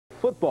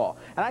football.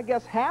 And I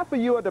guess half of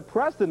you are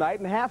depressed tonight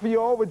and half of you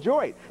are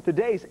overjoyed.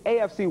 Today's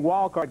AFC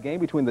wildcard game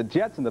between the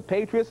Jets and the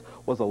Patriots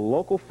was a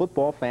local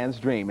football fan's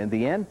dream. In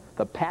the end,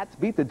 the Pats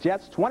beat the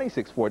Jets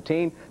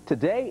 26-14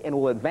 today and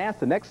will advance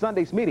to next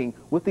Sunday's meeting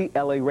with the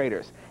LA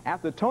Raiders.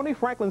 After Tony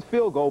Franklin's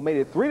field goal made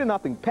it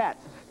 3-0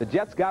 Pats, the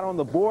Jets got on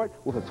the board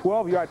with a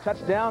 12-yard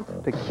touchdown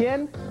to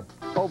Ken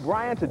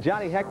O'Brien to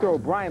Johnny Hector.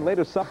 O'Brien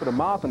later suffered a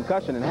mild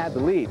concussion and had the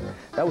lead.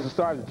 That was the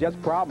start of the Jets'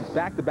 problems.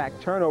 Back-to-back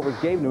turnovers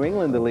gave New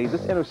England the lead.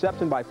 This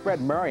interception by Fred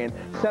Marion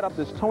set up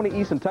this Tony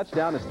Eason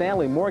touchdown to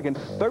Stanley Morgan,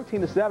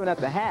 13-7 at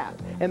the half.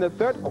 In the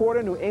third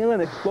quarter, New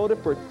England exploded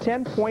for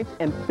 10 points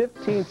in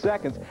 15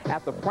 seconds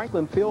after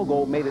Franklin field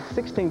goal made it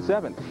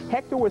 16-7.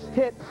 Hector was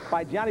hit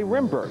by Johnny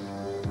Rimberg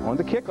on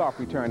the kickoff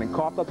return and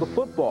coughed up the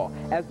football.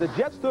 As the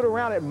Jets stood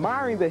around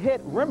admiring the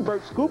hit,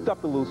 Rimberg scooped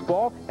up the loose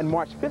ball and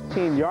marched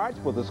 15 yards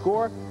for the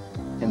score.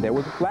 And there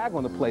was a flag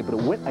on the play, but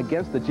it went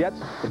against the Jets.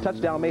 The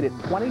touchdown made it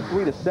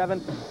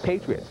 23-7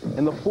 Patriots.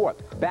 In the fourth,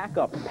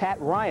 backup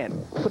Pat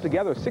Ryan put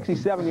together a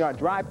 67-yard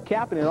drive,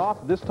 capping it off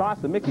this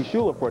toss to Mickey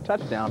Schuler for a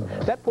touchdown.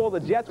 That pulled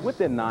the Jets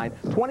within 9,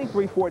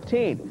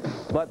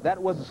 23-14. But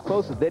that was as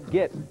close as they'd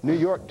get. New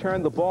York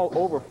turned the ball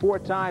over 4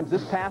 times.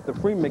 This pass to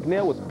Freeman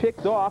McNeil was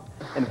picked off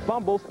and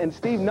fumbles, and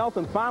Steve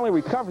Nelson finally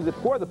recovers it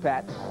for the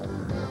Pats.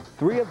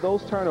 3 of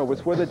those turnovers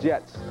for the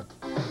Jets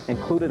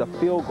included a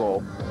field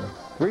goal.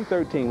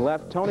 3:13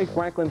 left. Tony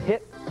Franklin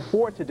hit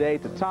 4 today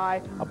to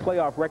tie a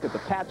playoff record.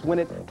 The Pats win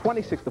it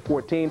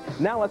 26-14.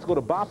 Now let's go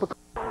to Bob. The other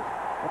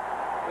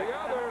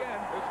is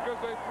because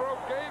they throw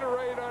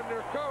Gatorade on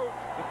their coat.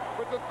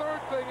 But the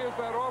third thing is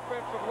that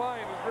offensive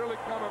line has really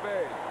come of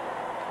age.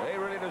 They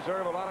really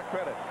deserve a lot of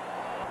credit.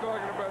 I'm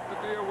talking about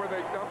the deal where they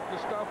dump the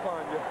stuff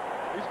on you.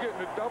 He's getting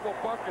a double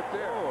bucket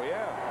there. Oh,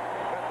 yeah.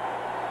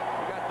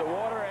 You got the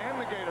water and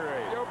the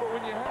Gatorade. Yeah, but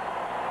when you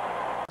have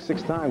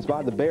 6 times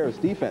by the Bears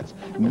defense.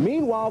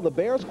 Meanwhile, the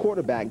Bears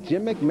quarterback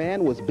Jim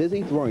McMahon was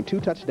busy throwing 2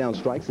 touchdown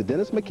strikes to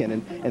Dennis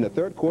McKinnon in the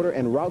third quarter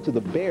en route to the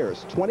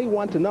Bears'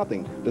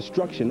 21-0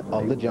 destruction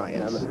of the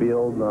Giants.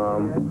 3-0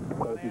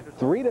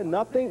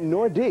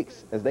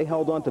 Nordiques as they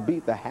held on to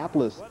beat the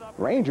hapless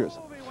Rangers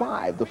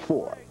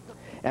 5-4.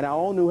 And our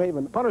own New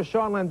Haven punter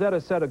Sean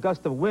Landeta said a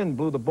gust of wind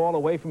blew the ball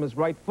away from his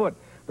right foot.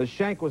 The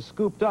shank was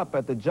scooped up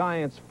at the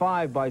Giants'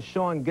 5 by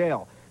Sean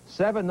Gale.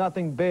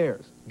 7-0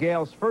 Bears.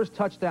 Gale's first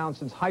touchdown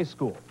since high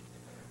school.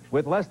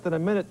 With less than a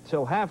minute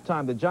till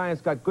halftime, the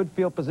Giants got good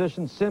field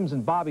position. Sims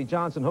and Bobby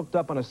Johnson hooked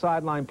up on a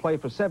sideline play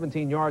for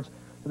 17 yards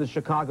to the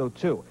Chicago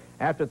 2.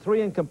 After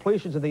 3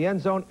 incompletions in the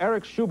end zone,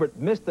 Eric Schubert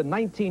missed the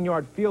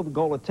 19-yard field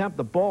goal attempt.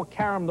 The ball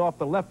caromed off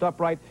the left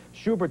upright.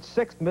 Schubert's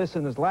 6th miss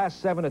in his last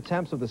 7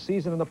 attempts of the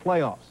season in the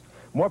playoffs.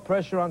 More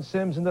pressure on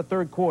Sims in the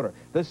third quarter.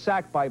 This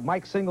sack by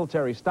Mike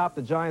Singletary stopped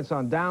the Giants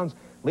on downs,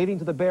 leading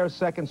to the Bears'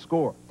 second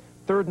score.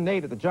 3rd and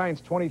 8 at the Giants'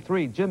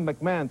 23. Jim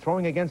McMahon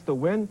throwing against the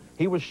wind.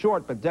 He was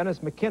short, but Dennis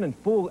McKinnon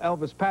fooled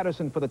Elvis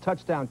Patterson for the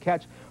touchdown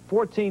catch,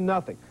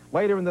 14-0.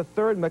 Later in the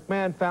third,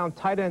 McMahon found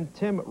tight end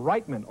Tim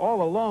Reitman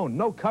all alone,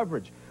 no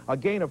coverage. A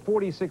gain of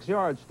 46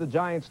 yards to the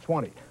Giants'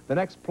 20. The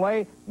next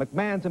play,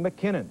 McMahon to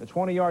McKinnon. The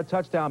 20-yard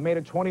touchdown made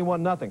it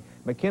 21-0.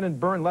 McKinnon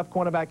burned left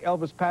cornerback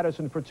Elvis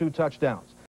Patterson for 2 touchdowns.